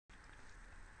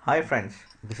Hi friends,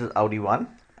 this is Audi1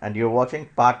 and you're watching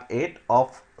part 8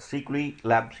 of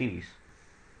Sqli-labs series.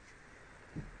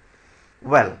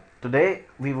 Well, today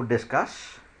we would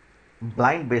discuss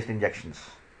blind based injections.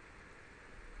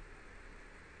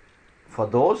 For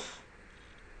those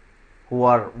who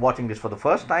are watching this for the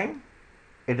first time,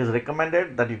 it is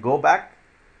recommended that you go back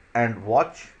and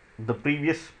watch the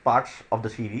previous parts of the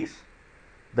series.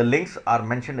 The links are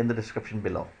mentioned in the description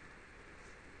below.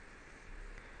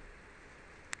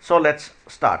 So let's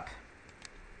start.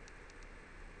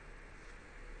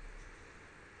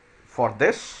 For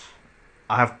this,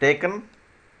 I have taken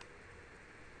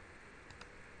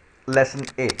lesson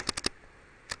 8.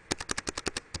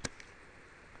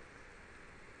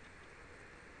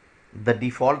 The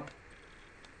default,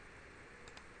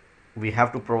 we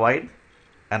have to provide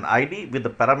an ID with the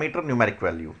parameter numeric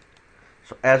value.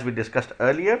 So as we discussed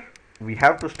earlier, we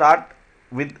have to start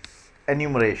with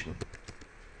enumeration.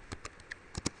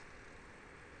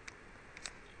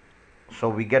 So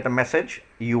we get a message,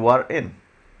 you are in,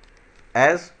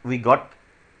 as we got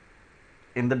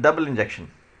in the double injection.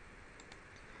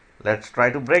 Let's try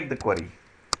to break the query.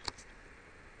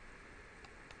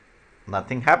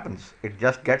 Nothing happens. It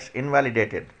just gets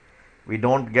invalidated. We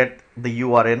don't get the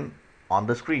you are in on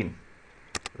the screen.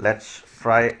 Let's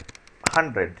try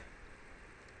 100.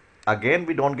 Again,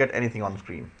 we don't get anything on the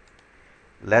screen.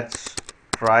 Let's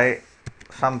try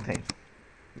something,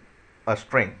 a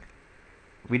string.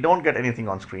 We don't get anything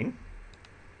on screen.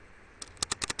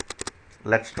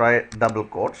 Let's try double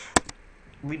quotes.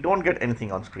 We don't get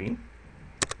anything on screen.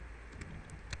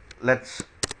 Let's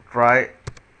try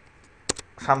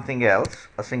something else,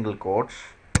 a single quotes,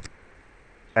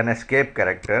 an escape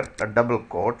character, a double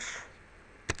quotes,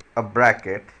 a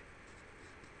bracket.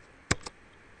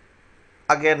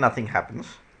 Again, nothing happens.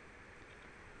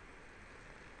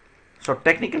 So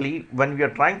technically, when we are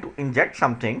trying to inject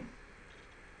something,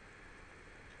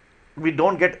 we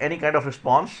don't get any kind of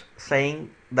response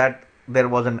saying that there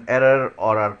was an error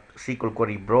or a SQL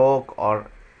query broke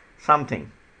or something.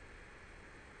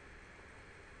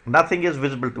 Nothing is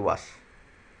visible to us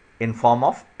in form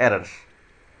of errors,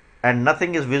 and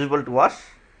nothing is visible to us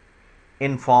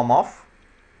in form of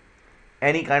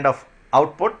any kind of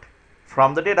output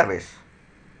from the database.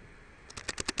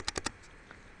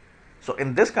 So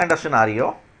in this kind of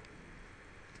scenario,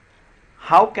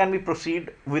 how can we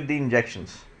proceed with the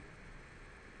injections?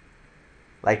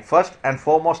 Like, first and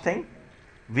foremost thing,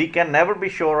 we can never be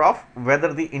sure of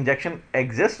whether the injection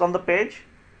exists on the page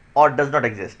or does not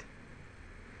exist.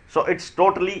 So it's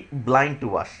totally blind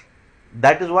to us.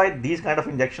 That is why these kind of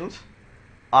injections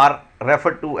are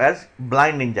referred to as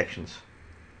blind injections,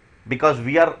 because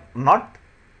we are not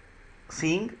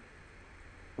seeing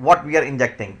what we are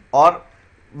injecting, or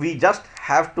we just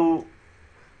have to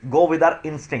go with our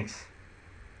instincts.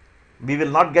 We will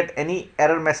not get any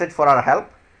error message for our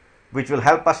help, which will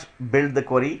help us build the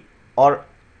query or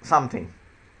something.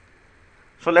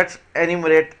 So let's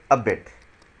enumerate a bit.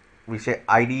 We say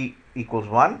ID equals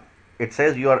 1, it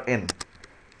says you are in.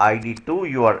 ID 2,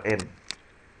 you are in.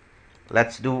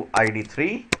 Let's do ID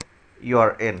 3, you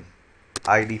are in.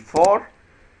 ID 4,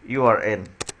 you are in.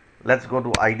 Let's go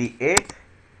to ID 8,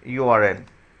 you are in.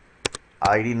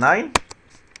 ID 9,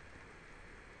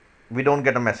 we don't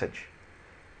get a message.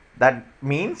 That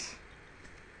means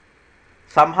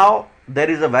somehow there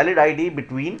is a valid ID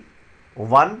between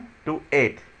 1 to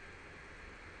 8,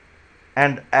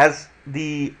 and as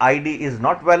the ID is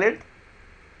not valid,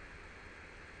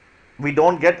 we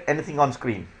don't get anything on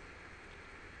screen.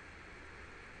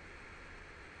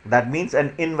 That means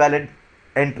an invalid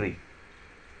entry.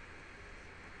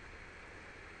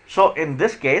 So in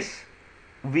this case,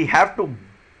 we have to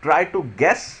try to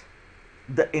guess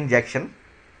the injection,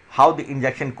 how the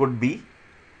injection could be.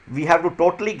 We have to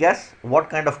totally guess what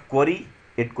kind of query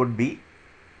it could be,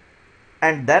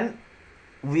 and then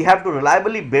we have to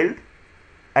reliably build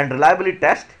and reliably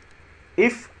test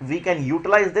if we can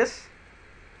utilize this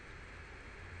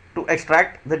to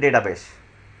extract the database.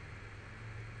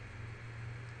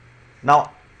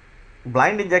 Now,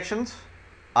 blind injections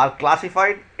are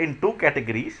classified in two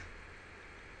categories.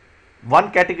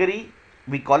 One category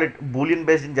we call it Boolean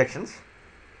based injections,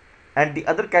 and the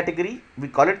other category we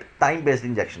call it time based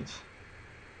injections.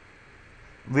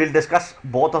 We'll discuss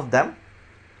both of them,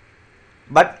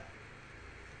 but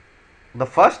the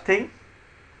first thing,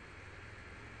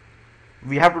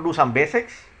 we have to do some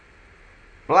basics,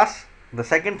 plus the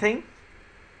second thing,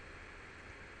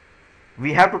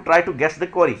 we have to try to guess the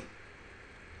query.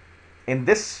 In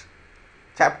this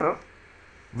chapter,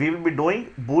 we will be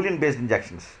doing Boolean based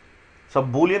injections. So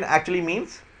Boolean actually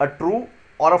means a true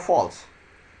or a false.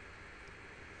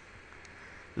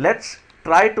 Let's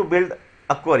try to build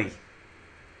a query.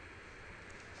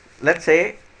 Let's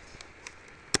say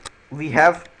we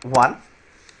have 1.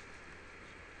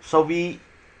 So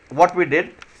what we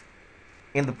did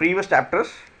in the previous chapters,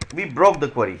 we broke the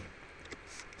query.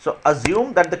 So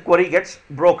assume that the query gets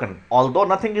broken, although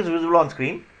nothing is visible on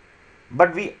screen,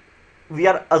 but we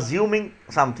are assuming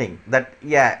something, that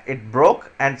yeah, it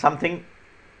broke and something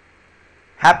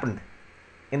happened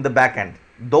in the back end,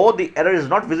 though the error is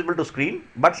not visible to screen,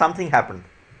 but something happened,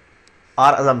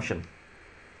 our assumption,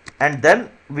 and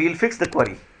then we will fix the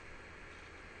query.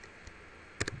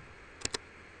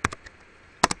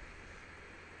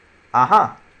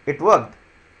 Aha, it worked.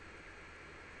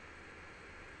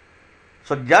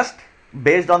 So just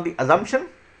based on the assumption,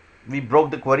 we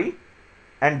broke the query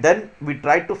and then we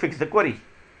tried to fix the query.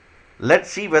 Let's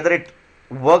see whether it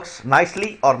works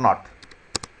nicely or not.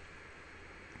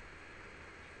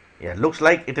 Yeah, looks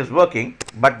like it is working,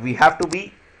 but we have to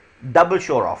be double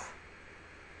sure of.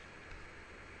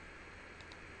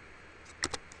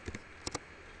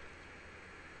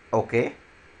 Okay,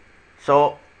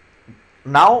 so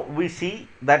now we see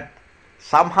that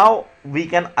somehow we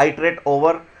can iterate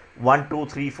over 1, 2,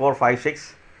 3, 4, 5,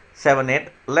 6, 7, 8.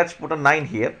 Let's put a 9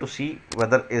 here to see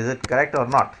whether is it correct or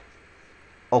not.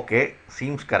 Okay,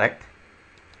 seems correct.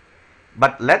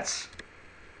 But let's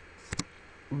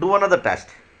do another test.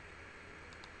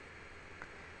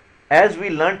 As we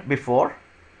learnt before,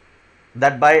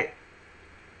 that by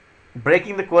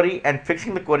breaking the query and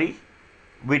fixing the query,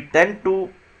 we tend to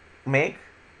make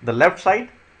the left side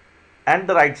and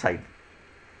the right side.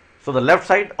 So the left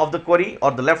side of the query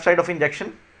or the left side of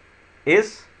injection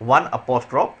is 1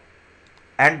 apostrophe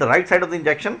and the right side of the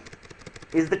injection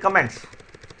is the comments,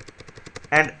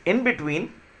 and in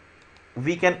between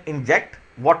we can inject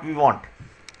what we want.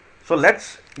 So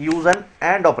let's use an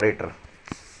AND operator.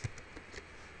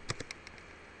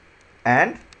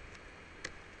 And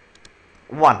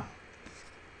 1.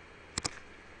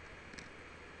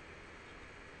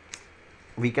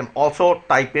 We can also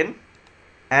type in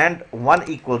and 1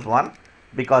 equals 1,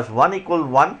 because 1 equals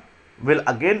 1 will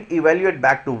again evaluate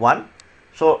back to 1.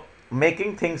 So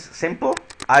making things simple,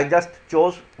 I just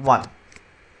chose 1.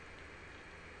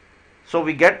 So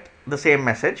we get the same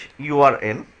message, you are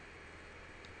in.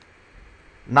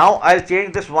 Now I'll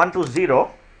change this 1 to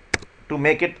 0 to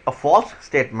make it a false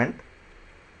statement.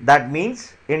 That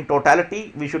means in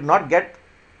totality we should not get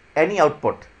any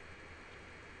output,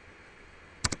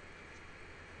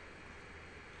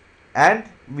 and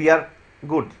we are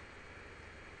good.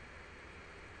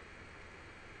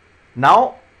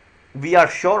 Now we are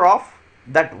sure of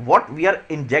that what we are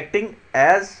injecting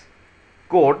as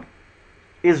code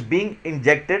is being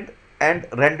injected and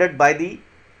rendered by the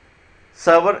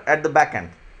server at the back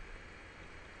end.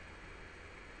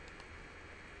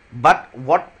 But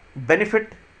what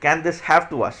benefit can this have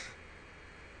to us?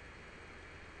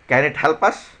 Can it help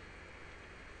us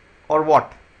or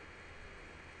what?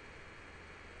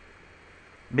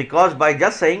 Because by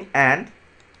just saying and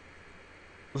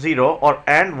 0 or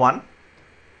and 1,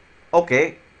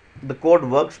 okay, the code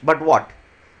works, but what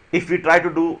if we try to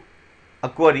do a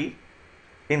query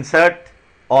insert,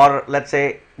 or let's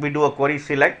say we do a query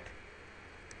select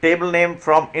table name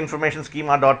from information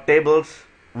schema dot tables,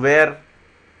 where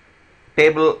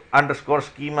table underscore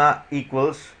schema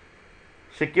equals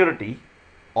security,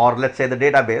 or let's say the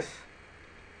database.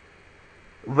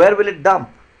 Where will it dump?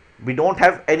 We don't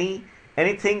have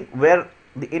anything where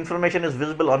the information is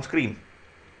visible on screen.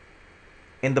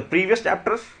 In the previous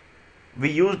chapters, we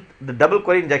used the double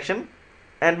query injection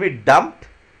and we dumped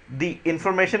the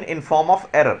information in form of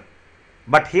error.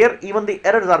 But here even the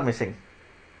errors are missing.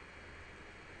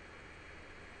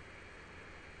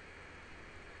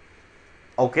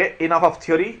 Okay, enough of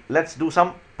theory. Let's do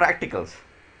some practicals.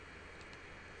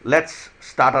 Let's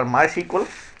start our MySQL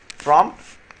prompt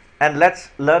and let's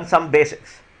learn some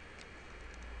basics.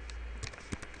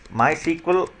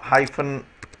 MySQL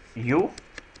 -u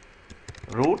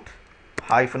root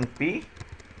 -p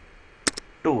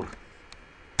tour.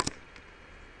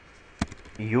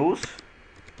 Use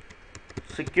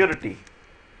security,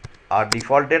 our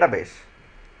default database.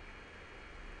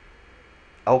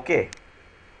 Okay.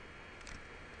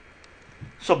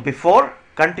 So before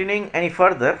continuing any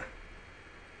further,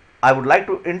 I would like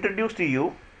to introduce to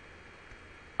you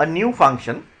a new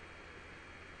function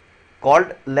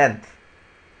called length.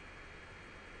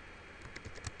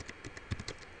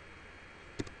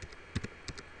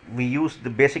 We use the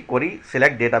basic query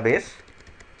select database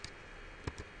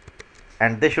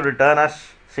and this should return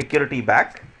us security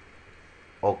back.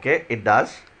 Okay, it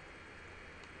does.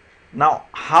 Now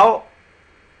how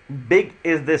big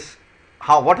is this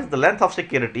what is the length of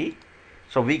security.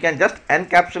 So we can just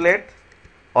encapsulate,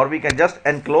 or we can just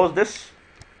enclose this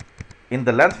in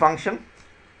the length function.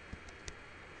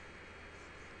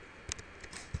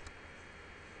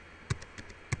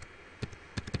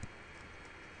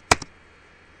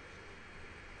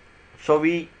 So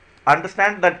we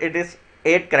understand that it is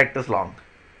 8 characters long.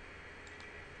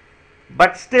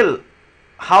 But still,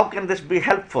 how can this be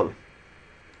helpful?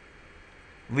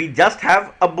 We just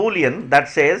have a boolean that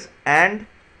says and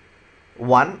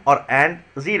 1 or and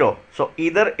 0. So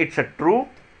either it's a true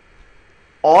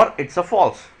or it's a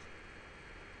false.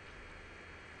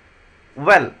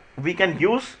 Well, we can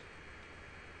use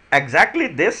exactly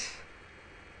this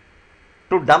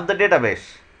to dump the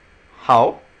database.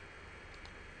 How?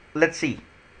 Let's see.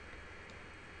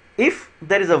 If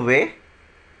there is a way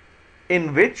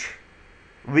in which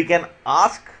we can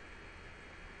ask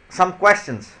some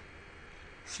questions,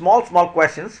 small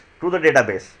questions to the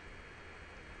database.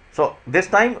 So this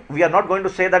time we are not going to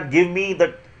say that give me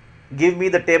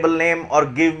the table name, or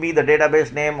give me the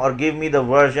database name, or give me the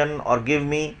version, or give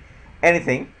me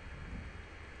anything,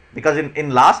 because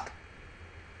in last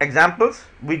examples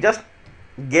we just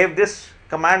gave this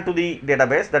command to the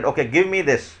database that okay, give me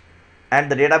this, and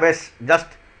the database just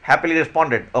happily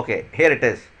responded, okay, here it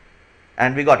is,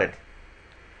 and we got it.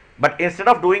 But instead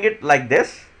of doing it like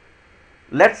this,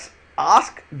 let's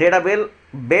ask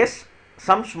database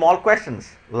some small questions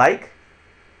like,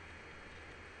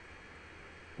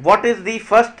 what is the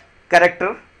first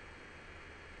character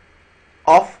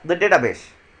of the database?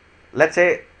 Let's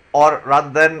say, or rather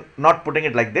than not putting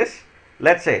it like this,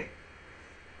 let's say,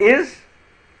 is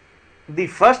the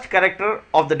first character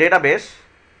of the database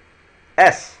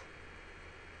S?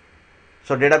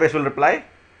 So database will reply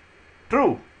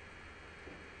true.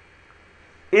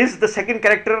 Is the second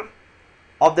character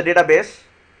of the database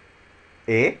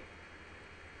A?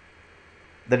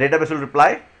 The database will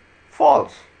reply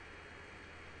false.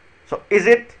 So is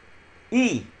it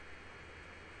E?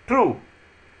 True.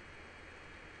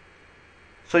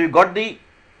 So you got the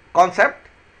concept.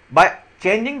 By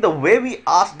changing the way we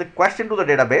ask the question to the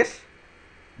database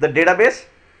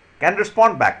can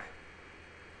respond back.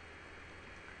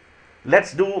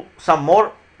 Let's do some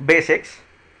more basics.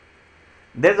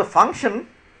 There is a function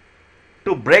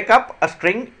to break up a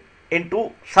string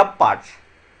into subparts.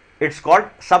 It's called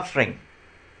substring.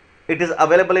 It is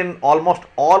available in almost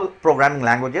all programming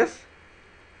languages.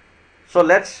 So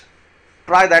let's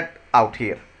try that out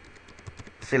here.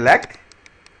 Select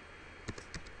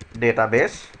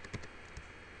database,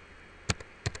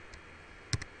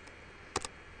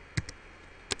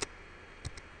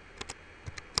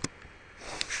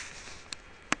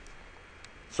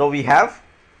 so we have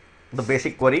the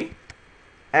basic query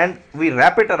and we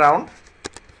wrap it around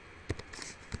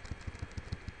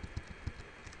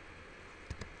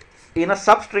in a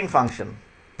substring function,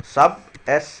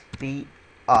 substr.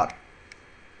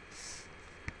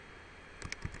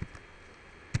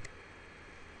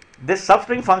 This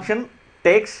substring function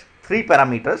takes 3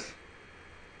 parameters.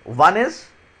 One is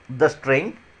the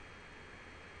string,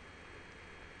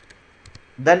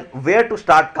 then where to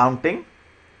start counting,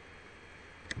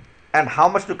 and how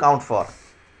much to count for.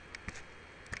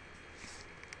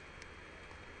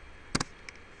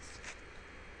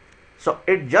 So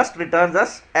it just returns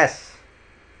us S.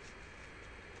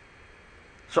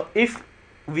 So if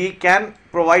we can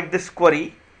provide this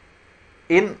query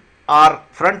in our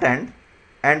front end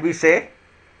and we say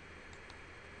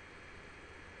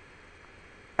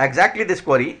exactly this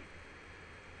query,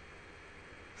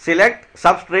 select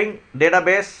substring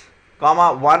database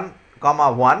comma 1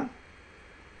 comma 1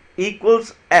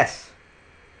 equals S,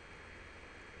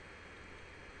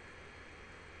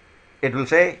 it will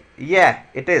say yeah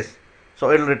it is.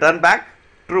 So it will return back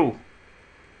true.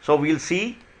 So we will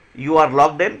see you are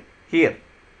logged in here,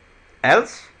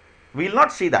 else we will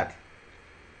not see that.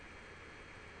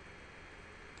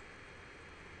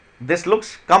 This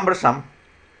looks cumbersome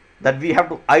that we have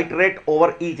to iterate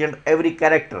over each and every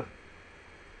character.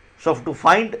 So to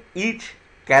find each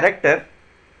character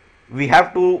we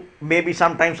have to maybe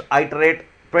sometimes iterate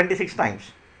 26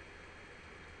 times.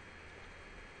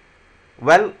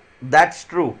 Well, that's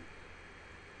true,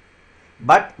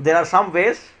 but there are some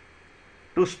ways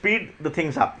to speed the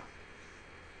things up.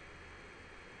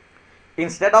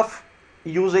 Instead of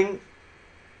using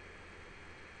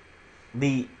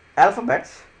the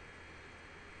alphabets,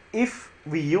 if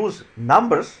we use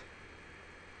numbers,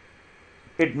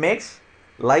 it makes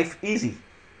life easy,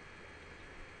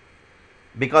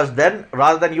 because then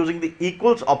rather than using the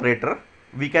equals operator,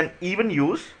 we can even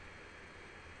use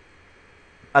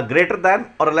a greater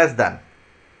than or a less than.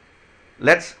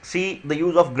 Let's see the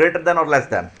use of greater than or less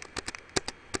than.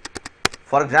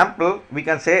 For example, we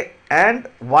can say and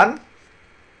 1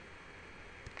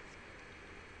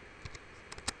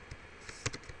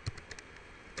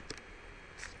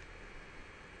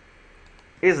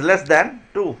 is less than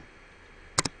 2.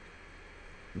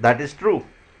 That is true.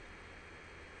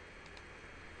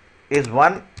 Is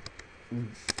 1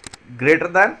 greater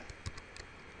than?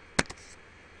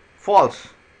 False.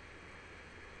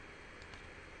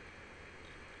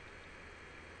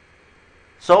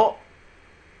 So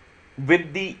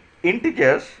with the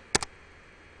integers,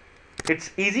 it's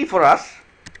easy for us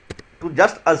to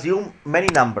just assume many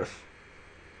numbers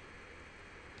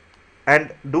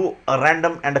and do a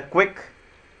random and a quick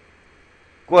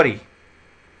query.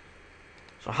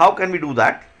 So how can we do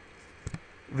that?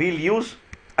 We'll use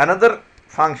another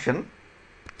function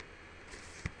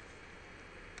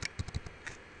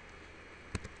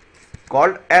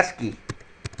called Sqli.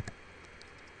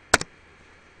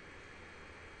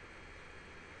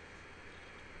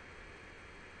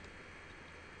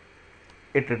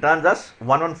 It returns us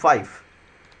 115.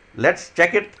 Let's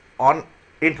check it on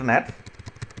internet.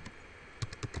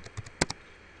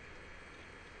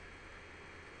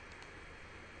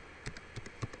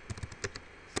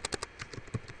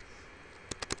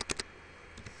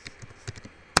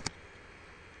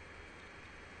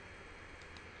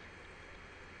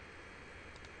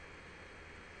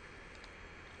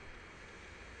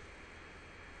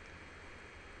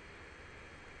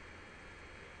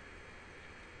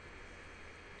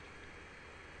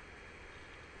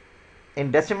 In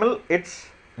decimal, it's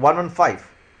 115.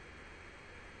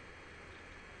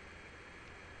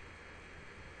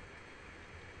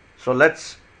 So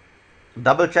let's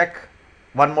double check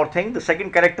one more thing. The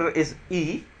second character is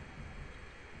E.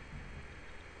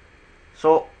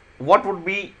 So what would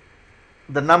be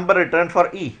the number returned for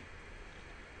E?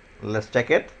 Let's check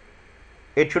it.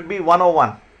 It should be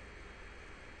 101.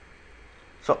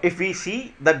 So if we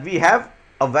see that we have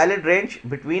a valid range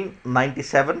between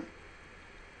 97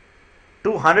 to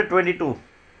 122.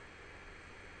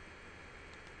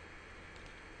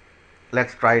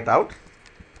 Let's try it out.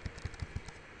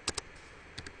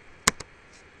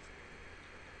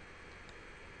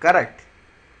 Correct.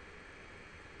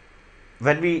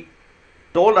 When we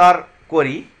told our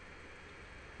query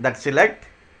that select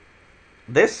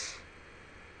this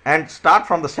and start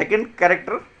from the second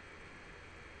character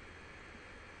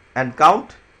and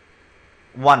count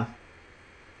 1.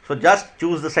 So just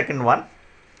choose the second one.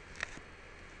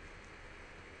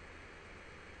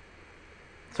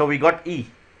 So we got E.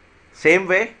 Same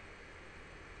way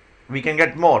we can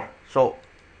get more. So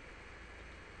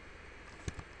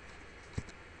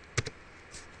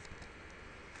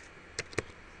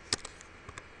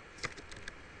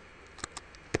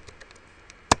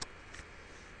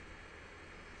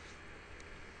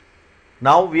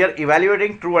now we are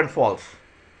evaluating true and false.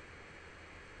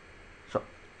 So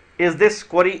is this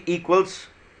query equals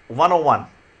 101?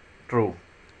 True.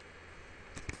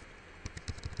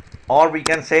 Or we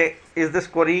can say, is this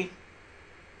query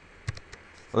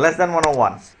less than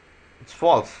 101? It's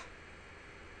false,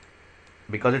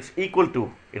 because it's equal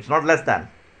to, it's not less than.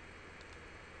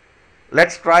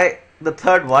 Let's try the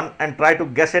third one and try to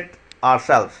guess it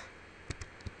ourselves.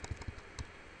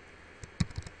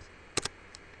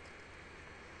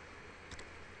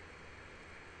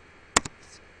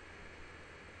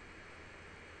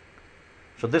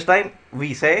 So this time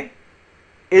we say,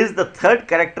 is the third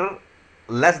character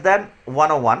less than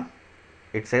 101?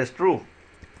 It says true.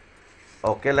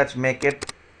 Okay, let's make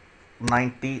it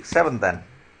 97 then.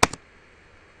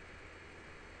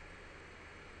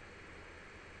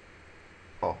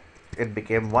 Oh, it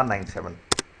became 197.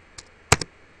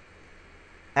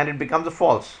 And it becomes a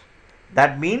false.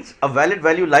 That means a valid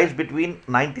value lies between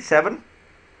 97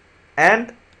 and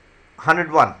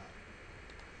 101.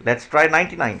 Let's try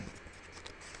 99.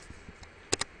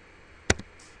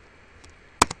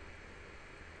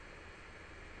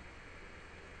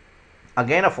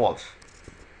 Again a false.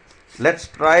 Let's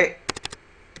try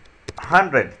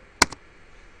 100.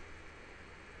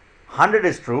 100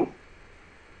 is true.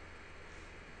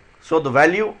 So the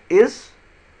value is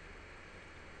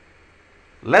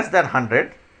less than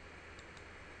 100.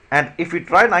 And if we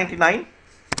try 99,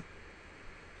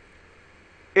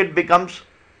 it becomes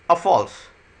a false.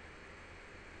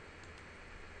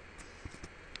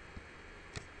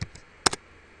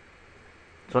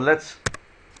 So let's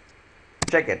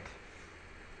check it.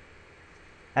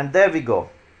 And there we go.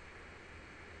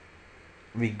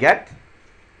 We get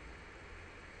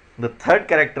the third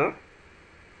character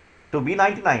to be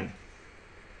 99.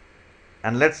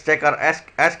 And let's check our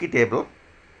ASCII table.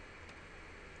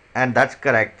 and that's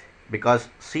correct because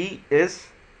C is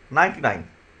 99.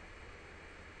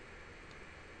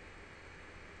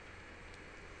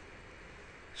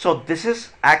 So this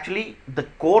is actually the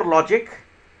core logic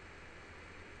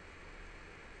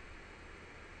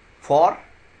for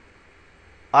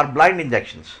our blind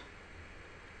injections.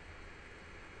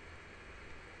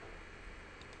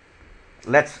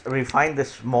 Let's refine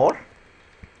this more,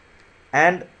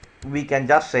 and we can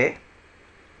just say,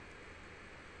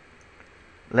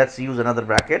 let's use another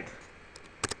bracket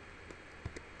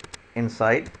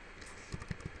inside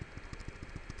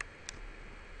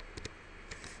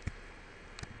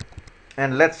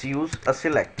and let's use a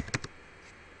select.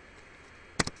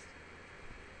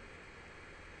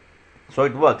 So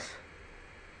it works.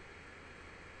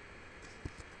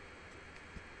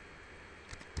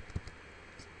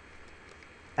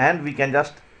 And we can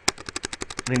just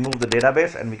remove the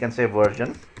database and we can say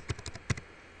version,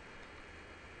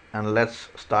 and let's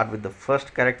start with the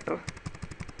first character,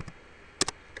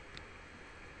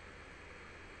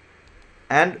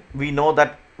 and we know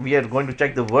that we are going to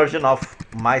check the version of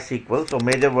MySQL. So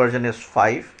major version is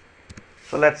 5.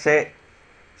 So let's say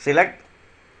select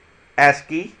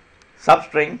ASCII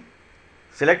substring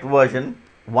select version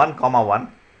 1,1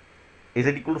 is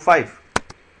it equal to 5.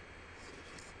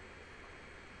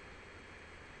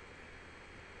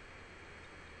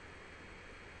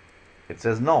 It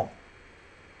says no.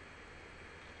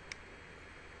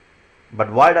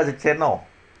 But why does it say no?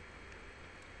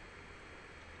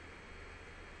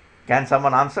 Can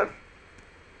someone answer?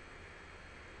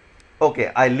 Okay,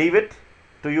 I leave it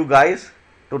to you guys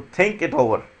to think it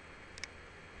over.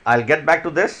 I'll get back to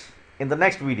this in the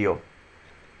next video.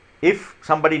 If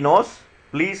somebody knows,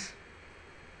 please,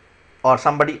 or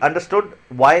somebody understood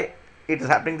why it is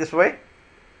happening this way,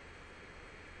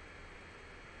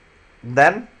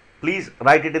 then please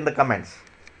write it in the comments.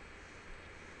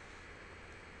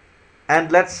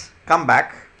 And let's come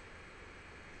back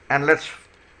and let's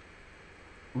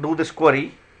do this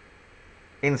query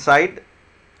inside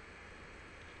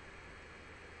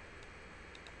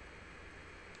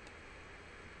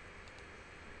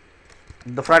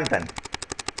the front end.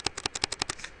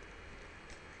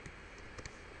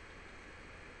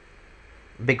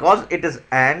 Because it is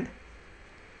AND,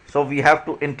 so we have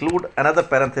to include another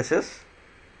parenthesis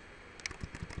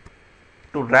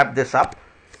to wrap this up,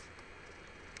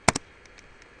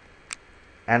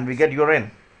 and we get you're in.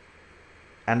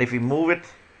 And if we move it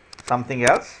something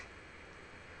else,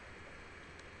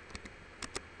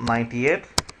 98,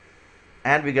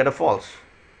 and we get a false.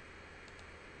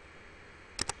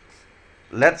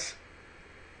 Let's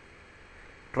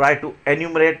try to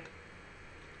enumerate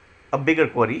a bigger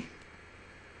query.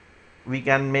 We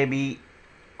can maybe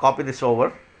copy this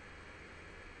over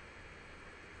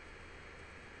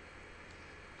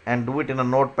and do it in a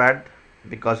notepad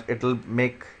because it will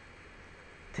make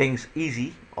things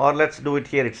easy, or let's do it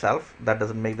here itself. That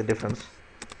doesn't make the difference.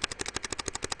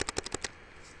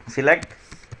 Select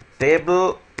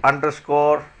table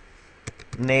underscore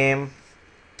name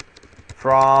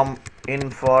from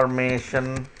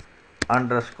information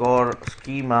underscore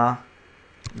schema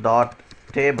dot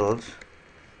tables,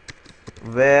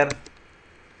 where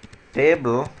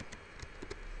table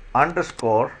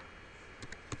underscore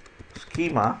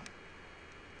schema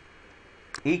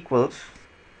equals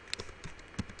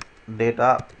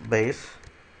database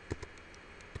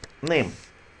name.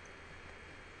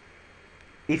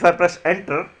 If I press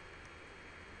enter,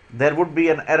 there would be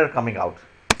an error coming out.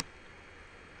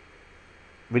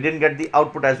 We didn't get the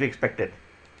output as we expected.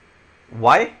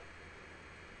 Why?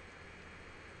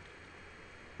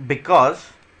 Because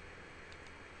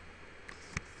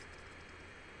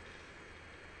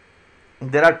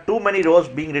there are too many rows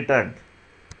being returned.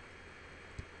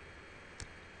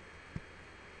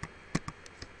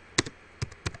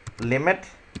 Limit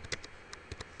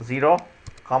 0,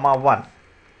 1.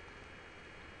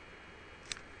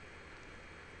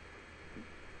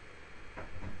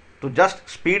 To just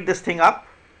speed this thing up,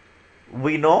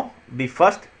 we know the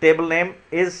first table name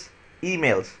is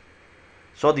emails.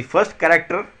 So the first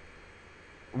character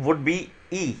would be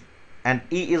E, and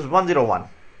E is 101.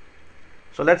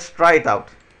 So let's try it out.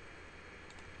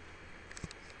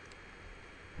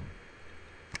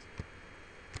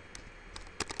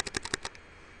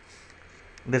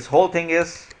 This whole thing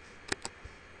is,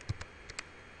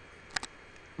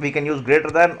 we can use greater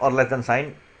than or less than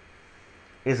sign,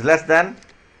 is less than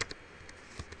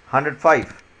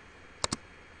 105.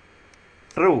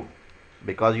 True,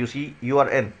 because you see you are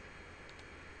in.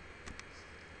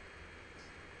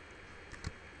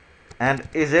 And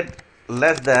is it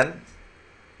less than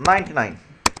 99?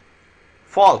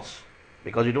 False,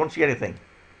 because you don't see anything.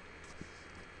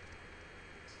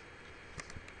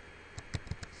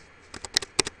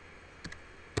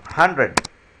 100,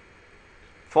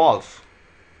 false.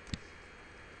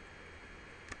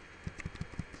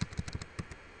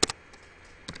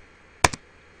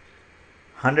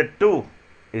 102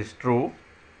 is true.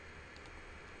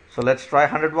 So let's try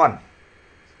 101.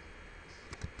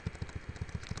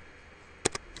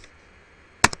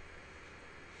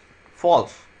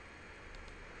 False.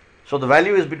 So the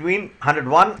value is between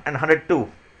 101 and 102.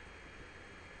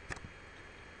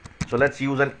 So let's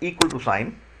use an equal to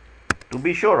sign to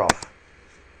be sure of.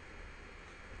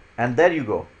 And there you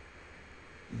go.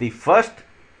 The first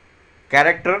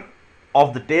character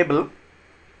of the table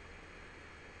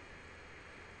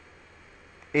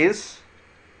is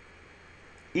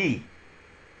E.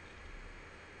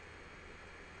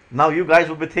 Now you guys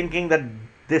will be thinking that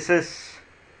this is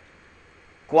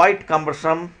quite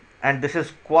cumbersome and this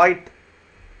is quite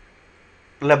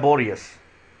laborious.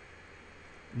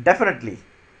 Definitely.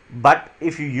 But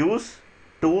if you use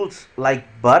tools like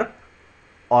burp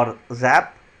or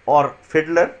zap or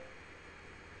fiddler,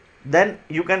 then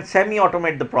you can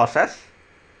semi-automate the process,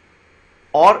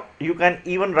 or you can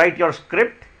even write your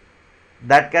script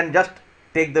that can just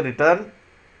take the return,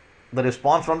 the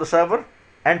response from the server,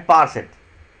 and parse it.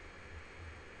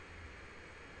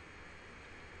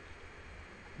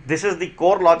 This is the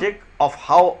core logic of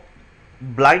how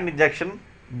blind injection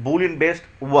Boolean based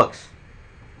works.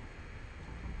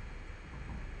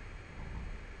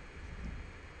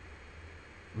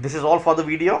 This is all for the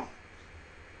video.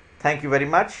 Thank you very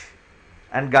much.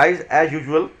 And guys, as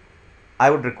usual, I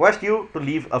would request you to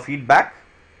leave a feedback.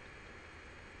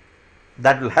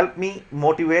 That will help me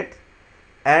motivate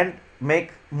and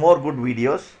make more good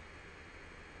videos.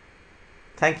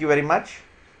 Thank you very much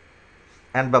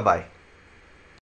and bye-bye.